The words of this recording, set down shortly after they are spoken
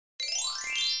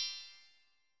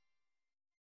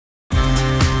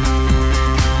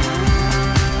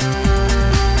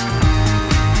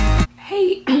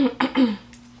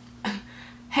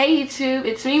Hey YouTube,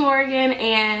 it's me Morgan,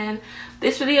 and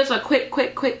this video is a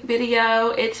quick video.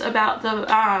 It's about the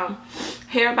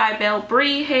hair by Belle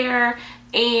Bree hair,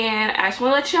 and I just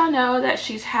want to let y'all know that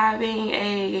she's having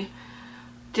a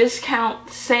discount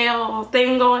sale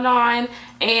thing going on,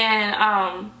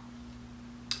 and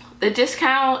the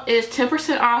discount is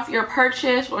 10% off your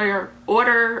purchase or your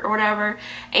order or whatever,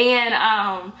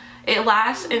 and it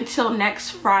lasts until next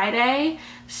Friday.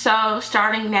 So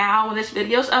starting now when this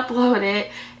video is uploaded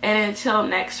and until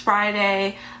next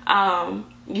Friday,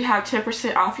 you have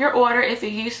 10% off your order if you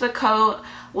use the code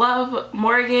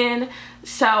LOVEMORGAN.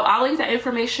 So I'll leave that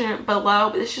information below,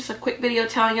 but it's just a quick video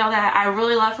telling y'all that I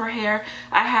really love her hair.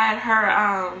 I had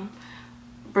her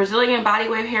Brazilian body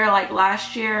wave hair like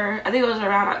last year. I think it was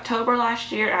around October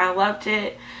last year, and I loved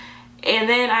it. And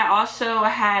then I also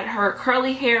had her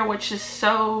curly hair, which is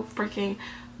so freaking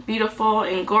beautiful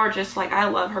and gorgeous. Like, I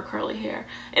love her curly hair,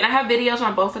 and I have videos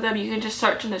on both of them. You can just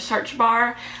search in the search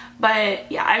bar.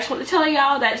 But yeah, I just want to tell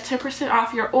y'all that it's 10%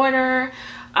 off your order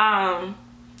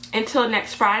until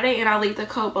next Friday, and I'll leave the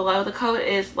code below. The code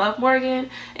is LOVEMORGAN,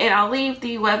 and I'll leave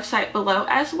the website below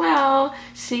as well.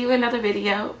 See you in another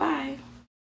video. Bye.